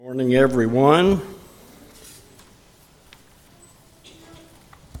Morning, everyone.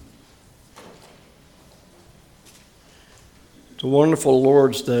 It's a wonderful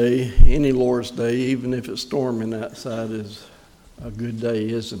Lord's Day. Any Lord's Day, even if it's storming outside, is a good day,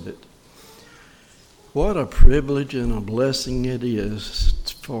 isn't it? What a privilege and a blessing it is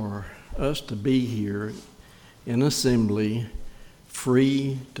for us to be here in assembly,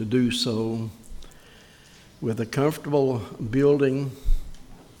 free to do so, with a comfortable building.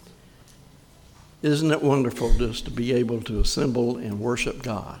 Isn't it wonderful just to be able to assemble and worship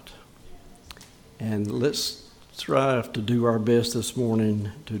God? And let's strive to do our best this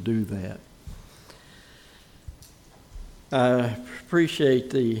morning to do that. I appreciate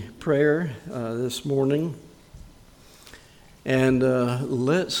the prayer this morning. And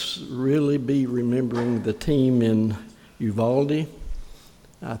let's really be remembering the team in Uvalde.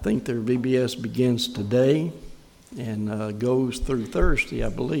 I think their VBS begins today and goes through Thursday, I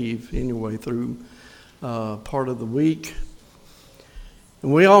believe, anyway, through part of the week.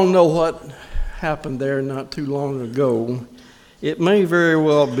 And we all know what happened there not too long ago. It may very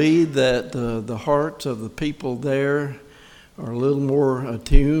well be that the hearts of the people there are a little more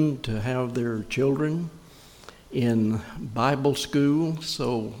attuned to have their children in Bible school.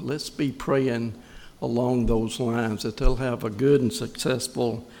 So let's be praying along those lines that they'll have a good and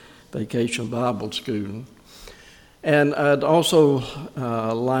successful Vacation Bible School. And I'd also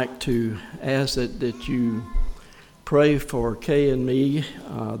like to ask that you pray for Kay and me.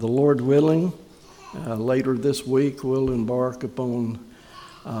 The Lord willing, later this week we'll embark upon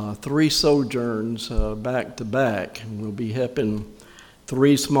 3 sojourns back to back. And we'll be helping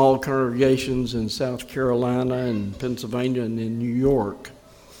 3 small congregations in South Carolina and Pennsylvania and in New York.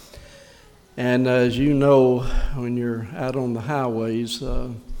 And as you know, when you're out on the highways,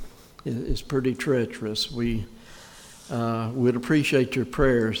 it's pretty treacherous. We would appreciate your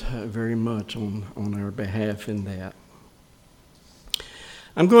prayers very much on our behalf in that.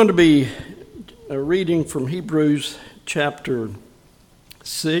 I'm going to be reading from Hebrews chapter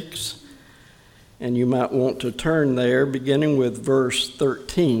 6, and you might want to turn there, beginning with verse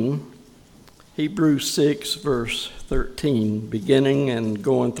 13. Hebrews 6, verse 13, beginning and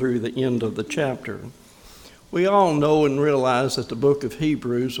going through the end of the chapter. We all know and realize that the book of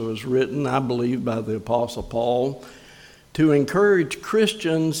Hebrews was written, I believe, by the Apostle Paul to encourage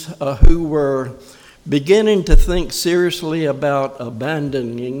Christians who were beginning to think seriously about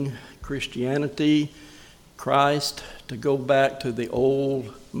abandoning Christianity, Christ, to go back to the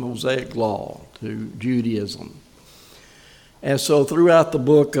old Mosaic law, to Judaism. And so throughout the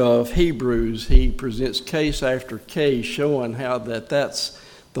book of Hebrews, he presents case after case showing how that's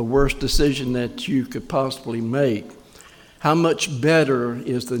the worst decision that you could possibly make. How much better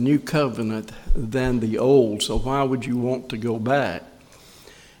is the new covenant than the old? So why would you want to go back?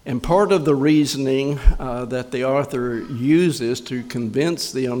 And part of the reasoning that the author uses to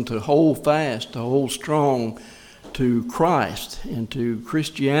convince them to hold fast, to hold strong to Christ and to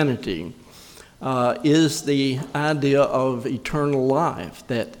Christianity is the idea of eternal life,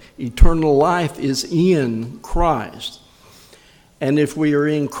 that eternal life is in Christ. And if we are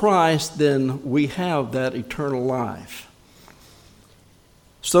in Christ, then we have that eternal life.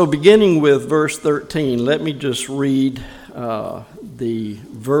 So beginning with verse 13, let me just read the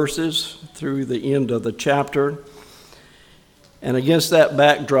verses through the end of the chapter. And against that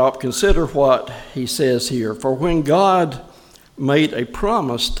backdrop, consider what he says here. For when God made a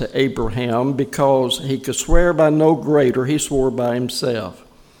promise to Abraham, because he could swear by no greater, he swore by himself,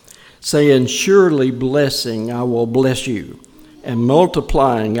 saying, surely blessing I will bless you, and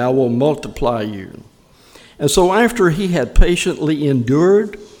multiplying I will multiply you. And so after he had patiently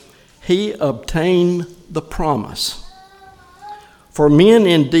endured, he obtained the promise. For men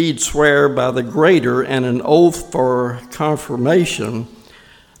indeed swear by the greater, and an oath for confirmation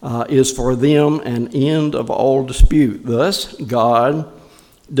is for them an end of all dispute. Thus God,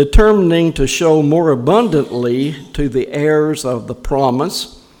 determining to show more abundantly to the heirs of the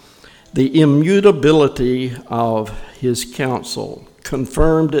promise the immutability of his counsel,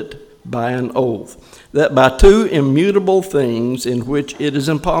 confirmed it by an oath, that by 2 immutable things in which it is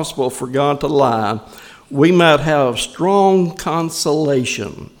impossible for God to lie, we might have strong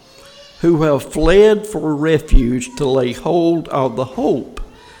consolation, who have fled for refuge to lay hold of the hope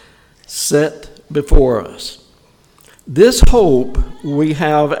set before us. This hope we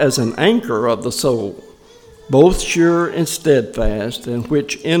have as an anchor of the soul, both sure and steadfast, and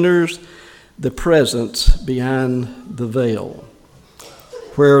which enters the presence behind the veil,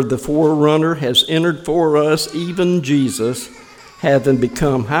 where the forerunner has entered for us, even Jesus, having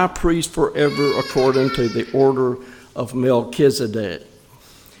become high priest forever according to the order of Melchizedek.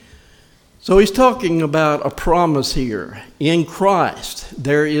 So he's talking about a promise here. In Christ,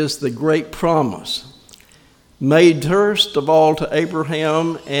 there is the great promise made first of all to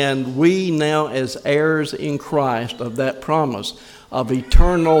Abraham, and we now as heirs in Christ of that promise of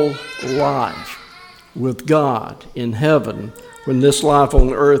eternal life with God in heaven when this life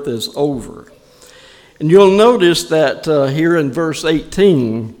on earth is over. And you'll notice that here in verse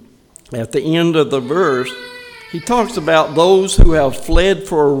 18, at the end of the verse, he talks about those who have fled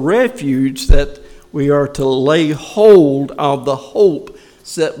for a refuge, that we are to lay hold of the hope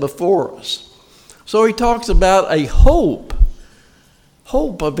set before us. So he talks about a hope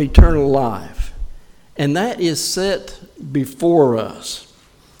of eternal life, and that is set before us.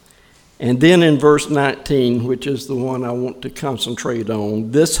 And then in verse 19, which is the one I want to concentrate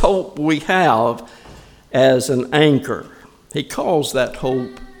on, this hope we have as an anchor. He calls that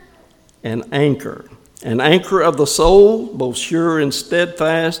hope an anchor of the soul, both sure and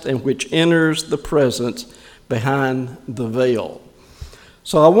steadfast, and which enters the presence behind the veil.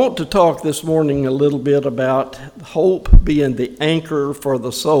 So I want to talk this morning a little bit about hope being the anchor for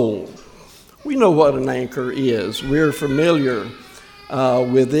the soul. We know what an anchor is. We're familiar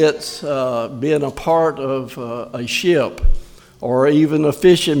with it being a part of a ship or even a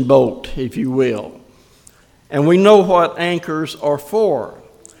fishing boat, if you will. And we know what anchors are for,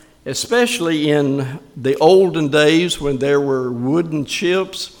 especially in the olden days when there were wooden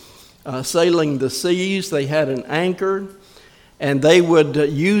ships sailing the seas. They had an anchor. And they would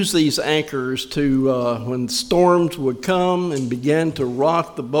use these anchors to, when storms would come and begin to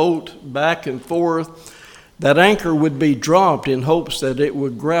rock the boat back and forth, that anchor would be dropped in hopes that it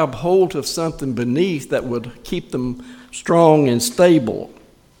would grab hold of something beneath that would keep them strong and stable.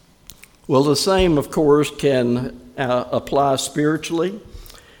 Well, the same, of course, can apply spiritually.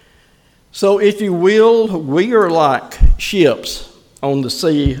 So, if you will, we are like ships on the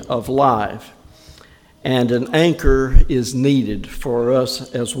sea of life. And an anchor is needed for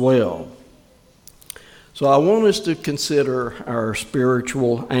us as well. So I want us to consider our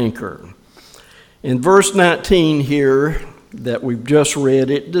spiritual anchor. In verse 19 here that we've just read,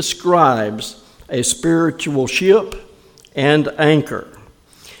 it describes a spiritual ship and anchor.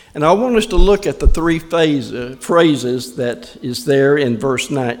 And I want us to look at the three phrases that is there in verse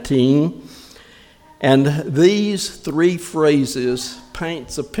 19. And these three phrases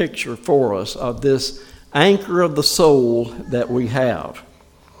paints a picture for us of this anchor of the soul that we have.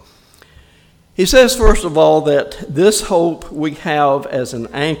 He says, first of all, that this hope we have as an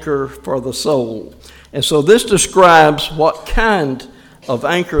anchor for the soul. And so this describes what kind of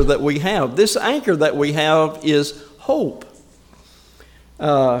anchor that we have. This anchor that we have is hope.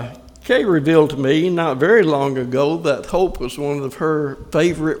 Kay revealed to me not very long ago that hope was one of her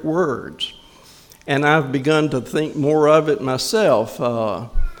favorite words. And I've begun to think more of it myself.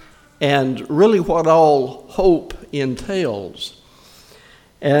 And really what all hope entails.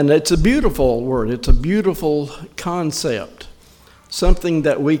 And it's a beautiful word. It's a beautiful concept, something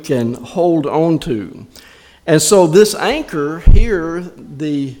that we can hold on to. And so this anchor here,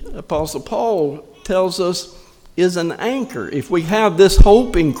 the Apostle Paul tells us, is an anchor. If we have this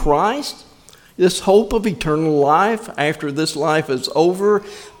hope in Christ, this hope of eternal life after this life is over,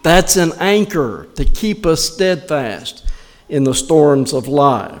 that's an anchor to keep us steadfast in the storms of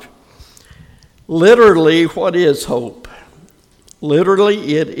life. Literally, what is hope?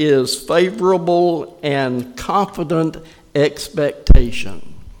 Literally, it is favorable and confident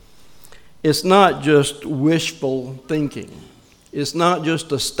expectation. It's not just wishful thinking. It's not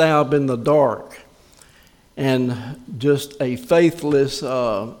just a stab in the dark and just a faithless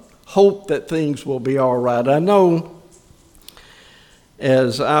hope that things will be all right. I know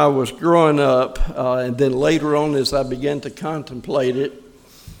as I was growing up, and then later on as I began to contemplate it,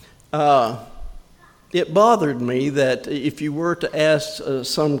 it bothered me that if you were to ask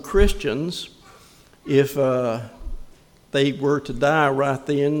some Christians if they were to die right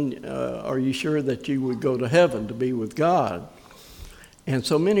then, are you sure that you would go to heaven to be with God? And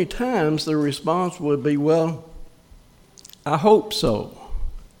so many times the response would be, well, I hope so.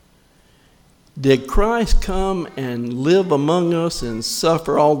 Did Christ come and live among us and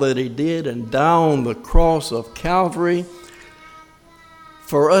suffer all that he did and die on the cross of Calvary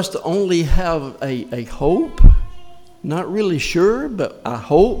for us to only have a hope? Not really sure, but I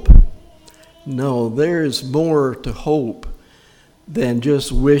hope. No, there is more to hope than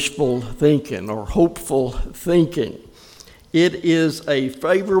just wishful thinking or hopeful thinking. It is a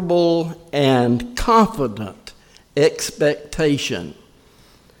favorable and confident expectation.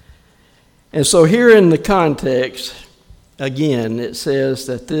 And so here in the context, again, it says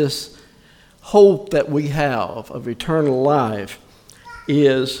that this hope that we have of eternal life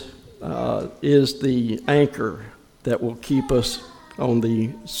is is the anchor that will keep us on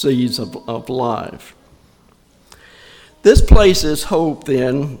the seas of life. This places hope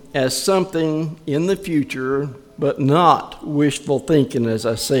then as something in the future, but not wishful thinking, as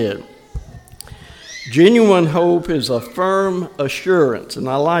I said. Genuine hope is a firm assurance, and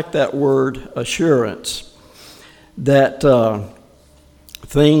I like that word, assurance, that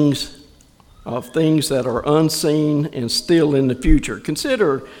things that are unseen and still in the future.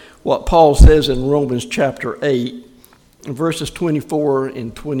 Consider what Paul says in Romans chapter 8, verses 24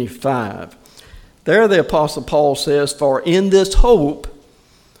 and 25. There the Apostle Paul says, "For in this hope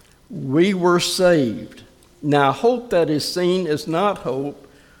we were saved. Now hope that is seen is not hope,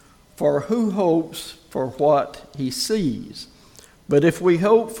 for who hopes for what he sees? But if we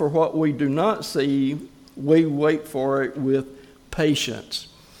hope for what we do not see, we wait for it with patience."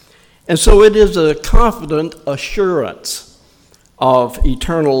 And so it is a confident assurance of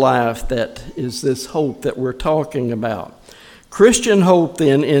eternal life that is this hope that we're talking about. Christian hope,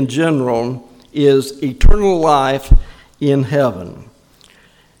 then, in general, is eternal life in heaven.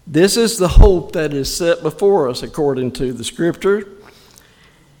 This is the hope that is set before us according to the Scripture.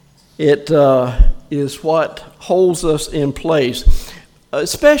 It is what holds us in place,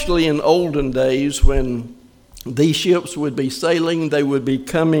 especially in olden days when these ships would be sailing. They would be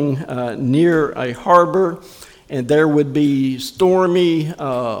coming near a harbor, and there would be stormy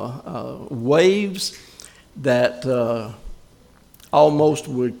waves that almost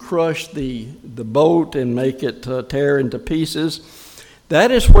would crush the boat and make it tear into pieces.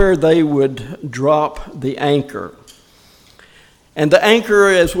 That is where they would drop the anchor. And the anchor,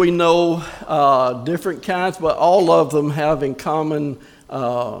 as we know, different kinds, but all of them have in common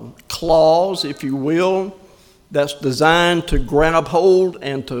claws, if you will, that's designed to grab hold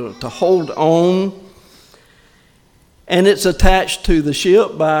and to hold on. And it's attached to the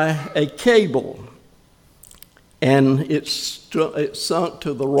ship by a cable. And it's sunk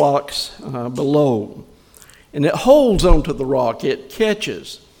to the rocks below. And it holds onto the rock. It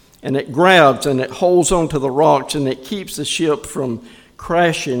catches and it grabs and it holds onto the rocks, and it keeps the ship from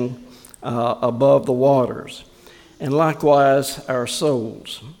crashing above the waters. And likewise, our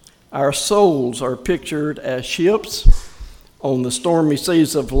souls. Our souls are pictured as ships on the stormy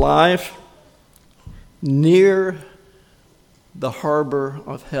seas of life near the harbor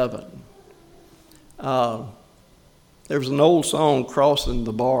of heaven. There's an old song, "Crossing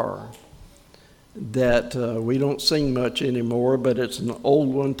the Bar," that we don't sing much anymore, but it's an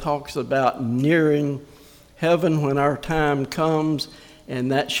old one. Talks about nearing heaven when our time comes,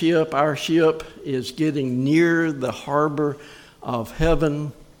 and that ship, our ship, is getting near the harbor of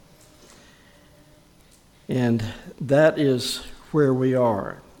heaven. And that is where we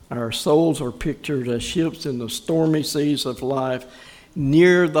are. Our souls are pictured as ships in the stormy seas of life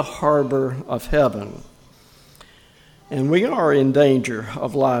near the harbor of heaven. And we are in danger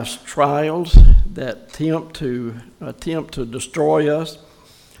of life's trials that attempt to destroy us.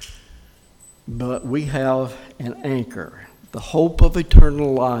 But we have an anchor, the hope of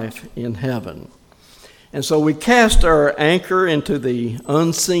eternal life in heaven. And so we cast our anchor into the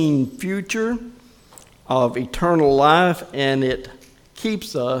unseen future of eternal life, and it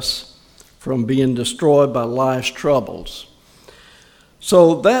keeps us from being destroyed by life's troubles.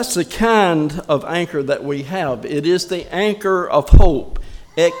 So that's the kind of anchor that we have. It is the anchor of hope,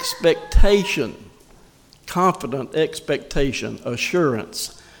 expectation, confident expectation,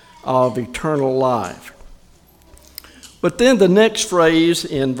 assurance of eternal life. But then the next phrase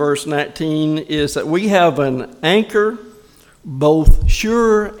in verse 19 is that we have an anchor both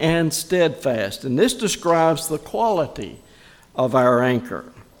sure and steadfast. And this describes the quality of our anchor.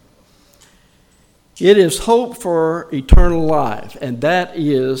 It is hope for eternal life, and that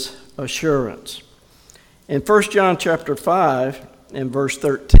is assurance. In 1 John chapter 5 and verse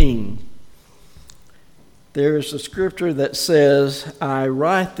 13, there is a scripture that says, "I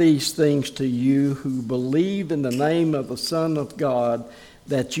write these things to you who believe in the name of the Son of God,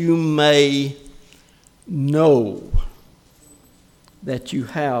 that you may know that you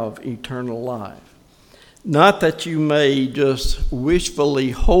have eternal life." Not that you may just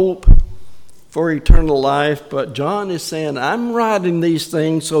wishfully hope for eternal life, but John is saying, I'm writing these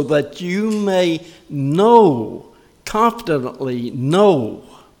things so that you may know, confidently know,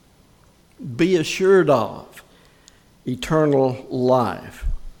 be assured of eternal life.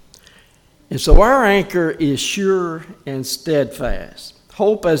 And so our anchor is sure and steadfast.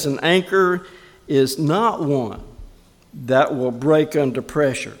 Hope as an anchor is not one that will break under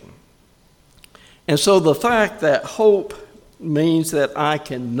pressure. And so the fact that hope means that I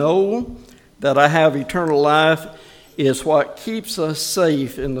can know that I have eternal life is what keeps us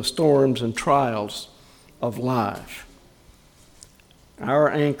safe in the storms and trials of life.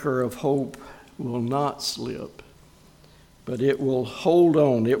 Our anchor of hope will not slip, but it will hold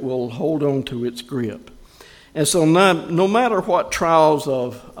on. It will hold on to its grip. And so no matter what trials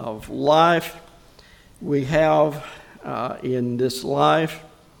of life we have in this life,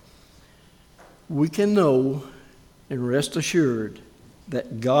 we can know and rest assured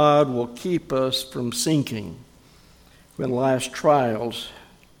that God will keep us from sinking when life's trials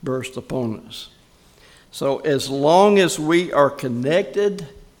burst upon us. So as long as we are connected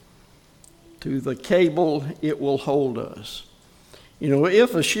to the cable, it will hold us. You know,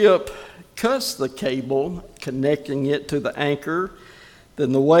 if a ship cuts the cable connecting it to the anchor,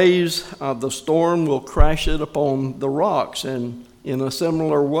 then the waves of the storm will crash it upon the rocks. And in a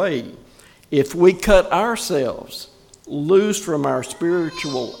similar way, if we cut ourselves loose from our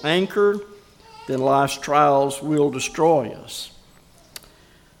spiritual anchor, then life's trials will destroy us.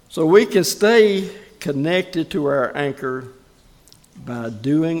 So we can stay connected to our anchor by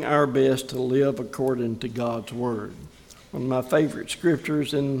doing our best to live according to God's Word. One of my favorite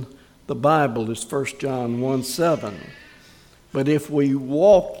scriptures in the Bible is 1 John 1:7. But if we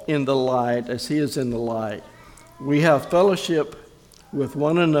walk in the light as He is in the light, we have fellowship with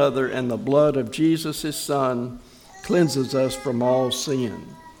one another, and the blood of Jesus, His Son, cleanses us from all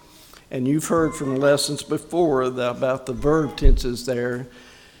sin. And you've heard from lessons before about the verb tenses there.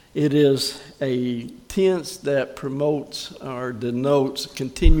 It is a tense that promotes or denotes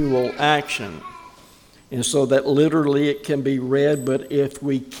continual action. And so that literally it can be read, but if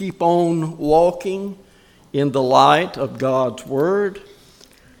we keep on walking in the light of God's Word,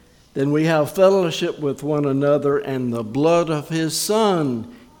 then we have fellowship with one another, and the blood of His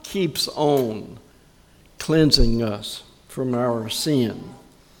Son keeps on cleansing us from our sin.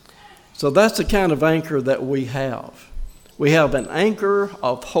 So that's the kind of anchor that we have. We have an anchor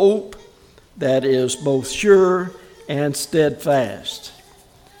of hope that is both sure and steadfast.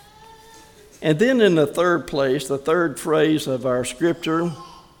 And then in the third place, the third phrase of our scripture,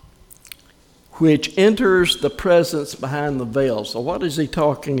 which enters the presence behind the veil. So what is he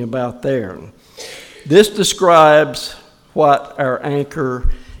talking about there? This describes what our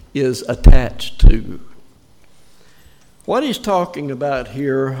anchor is attached to. What he's talking about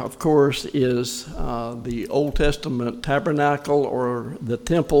here, of course, is the Old Testament tabernacle or the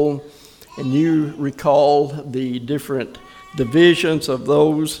temple. And you recall the different divisions of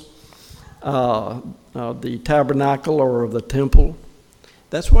those, the tabernacle or of the temple.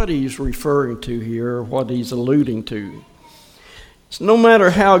 That's what he's referring to here, what he's alluding to. So no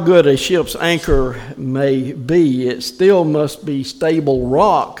matter how good a ship's anchor may be, it still must be stable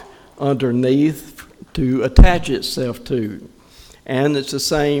rock underneath to attach itself to. And it's the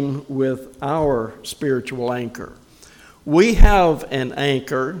same with our spiritual anchor. We have an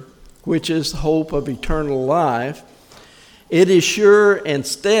anchor, which is the hope of eternal life. It is sure and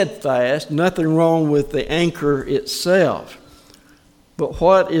steadfast, nothing wrong with the anchor itself. But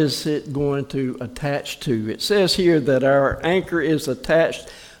what is it going to attach to? It says here that our anchor is attached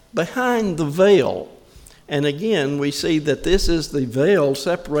behind the veil. And again, we see that this is the veil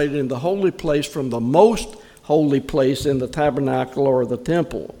separating the holy place from the most holy place in the tabernacle or the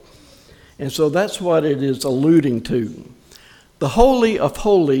temple. And so that's what it is alluding to. The Holy of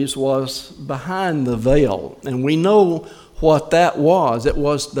Holies was behind the veil, and we know what that was. It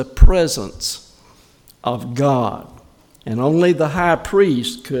was the presence of God. And only the high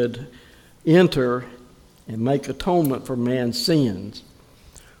priest could enter and make atonement for man's sins.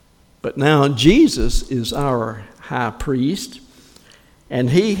 But now Jesus is our high priest,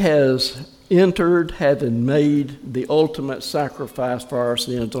 and he has entered, having made the ultimate sacrifice for our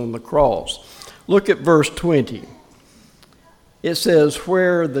sins on the cross. Look at verse 20. It says,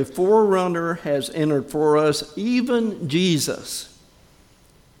 where the forerunner has entered for us, even Jesus,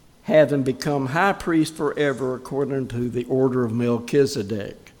 having become high priest forever according to the order of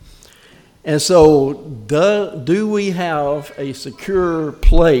Melchizedek. And so do we have a secure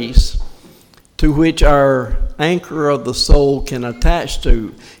place to which our anchor of the soul can attach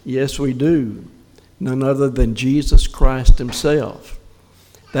to? Yes, we do. None other than Jesus Christ himself.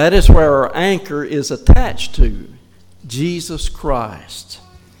 That is where our anchor is attached to, Jesus Christ.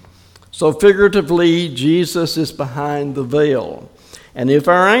 So figuratively, Jesus is behind the veil. And if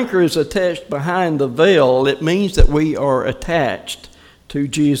our anchor is attached behind the veil, it means that we are attached to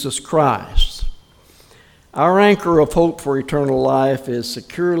Jesus Christ. Our anchor of hope for eternal life is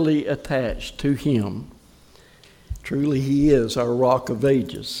securely attached to him. Truly, he is our rock of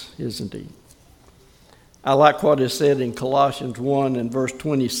ages, isn't he? I like what is said in Colossians 1 and verse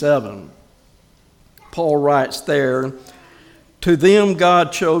 27. Paul writes there, "To them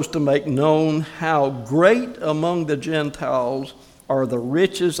God chose to make known how great among the Gentiles are the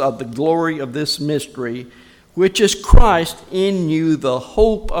riches of the glory of this mystery, which is Christ in you, the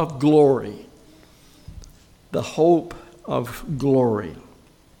hope of glory." The hope of glory.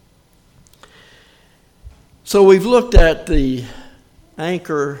 So we've looked at the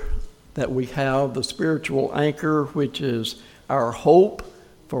anchor that we have, the spiritual anchor, which is our hope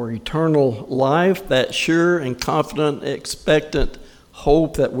for eternal life, that sure and confident, expectant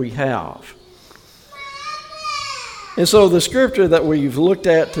hope that we have. And so the scripture that we've looked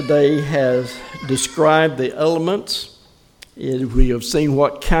at today has described the elements. We have seen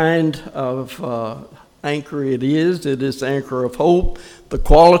what kind of anchor it is. It is the anchor of hope, the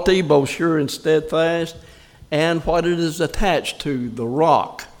quality, both sure and steadfast, and what it is attached to, the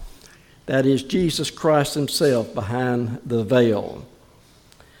rock. That is Jesus Christ himself behind the veil.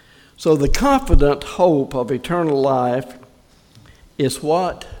 So the confident hope of eternal life is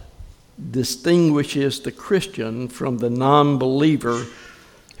what distinguishes the Christian from the non-believer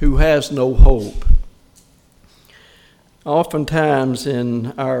who has no hope. Oftentimes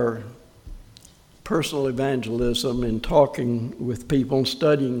in our personal evangelism, in talking with people,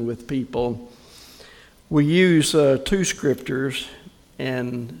 studying with people, we use two scriptures,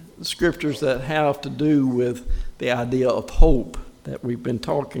 and scriptures that have to do with the idea of hope that we've been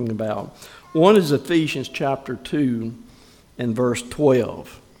talking about. One is Ephesians chapter 2 and verse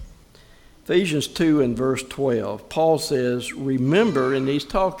 12. Ephesians 2 and verse 12. Paul says, remember, and he's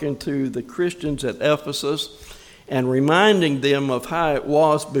talking to the Christians at Ephesus and reminding them of how it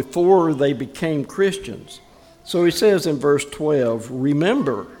was before they became Christians. So he says in verse 12,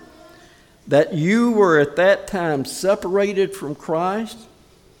 remember that you were at that time separated from Christ,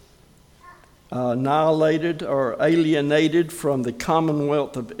 annihilated or alienated from the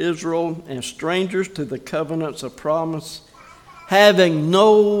commonwealth of Israel, and strangers to the covenants of promise, having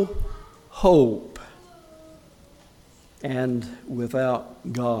no hope and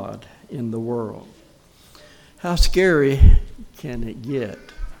without God in the world. How scary can it get?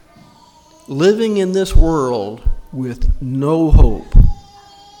 Living in this world with no hope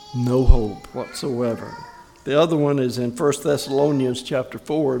whatsoever. The other one is in 1 Thessalonians chapter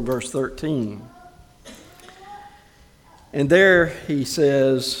 4 and verse 13. And there he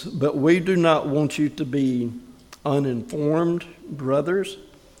says, but we do not want you to be uninformed, brothers,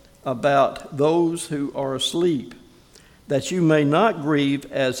 about those who are asleep, that you may not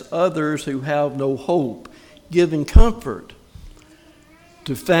grieve as others who have no hope, giving comfort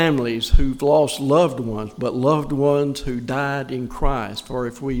to families who've lost loved ones, but loved ones who died in Christ. For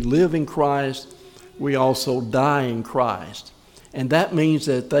if we live in Christ, we also die in Christ. And that means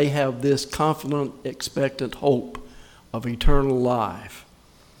that they have this confident, expectant hope of eternal life.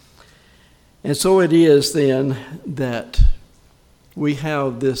 And so it is then that we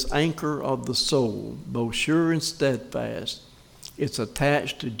have this anchor of the soul, both sure and steadfast. It's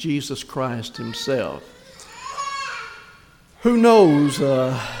attached to Jesus Christ himself. Who knows,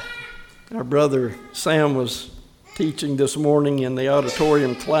 our brother Sam was teaching this morning in the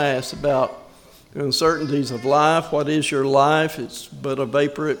auditorium class about the uncertainties of life. What is your life? It's but a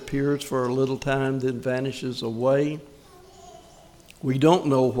vapor. It appears for a little time, then vanishes away. We don't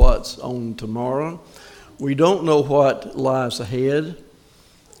know what's on tomorrow. We don't know what lies ahead.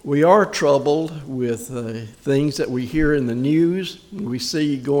 We are troubled with things that we hear in the news, we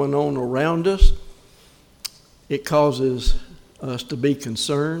see going on around us. It causes us to be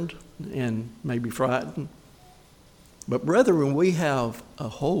concerned and maybe frightened. But brethren, we have a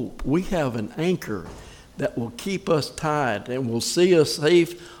hope. We have an anchor that will keep us tied and will see us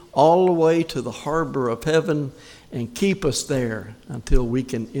safe all the way to the harbor of heaven and keep us there until we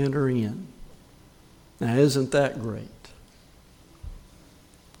can enter in. Now, isn't that great?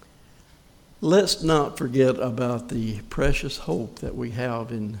 Let's not forget about the precious hope that we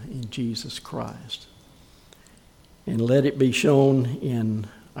have in Jesus Christ. And let it be shown in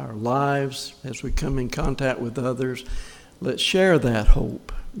our lives as we come in contact with others. Let's share that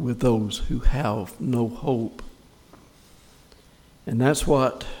hope with those who have no hope. And that's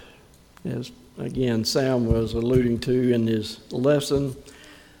what, as again Sam was alluding to in his lesson,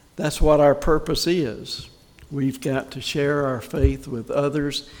 that's what our purpose is. We've got to share our faith with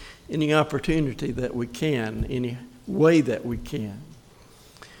others any opportunity that we can, any way that we can.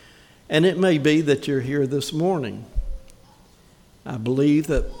 And it may be that you're here this morning. I believe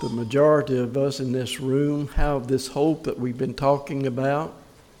that the majority of us in this room have this hope that we've been talking about.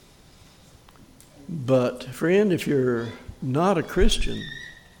 But friend, if you're not a Christian,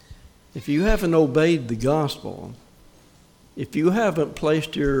 if you haven't obeyed the gospel, If you haven't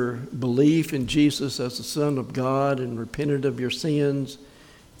placed your belief in Jesus as the Son of God and repented of your sins,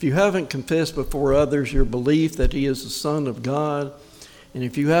 if you haven't confessed before others your belief that he is the Son of God, and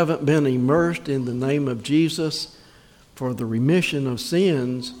if you haven't been immersed in the name of Jesus for the remission of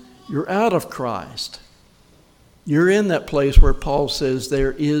sins, you're out of Christ. You're in that place where Paul says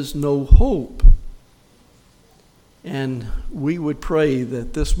there is no hope. And we would pray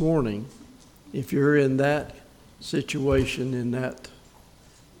that this morning, if you're in that situation, in that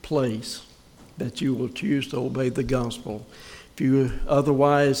place, that you will choose to obey the gospel. If you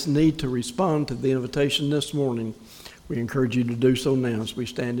otherwise need to respond to the invitation this morning, we encourage you to do so now as we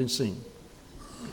stand and sing.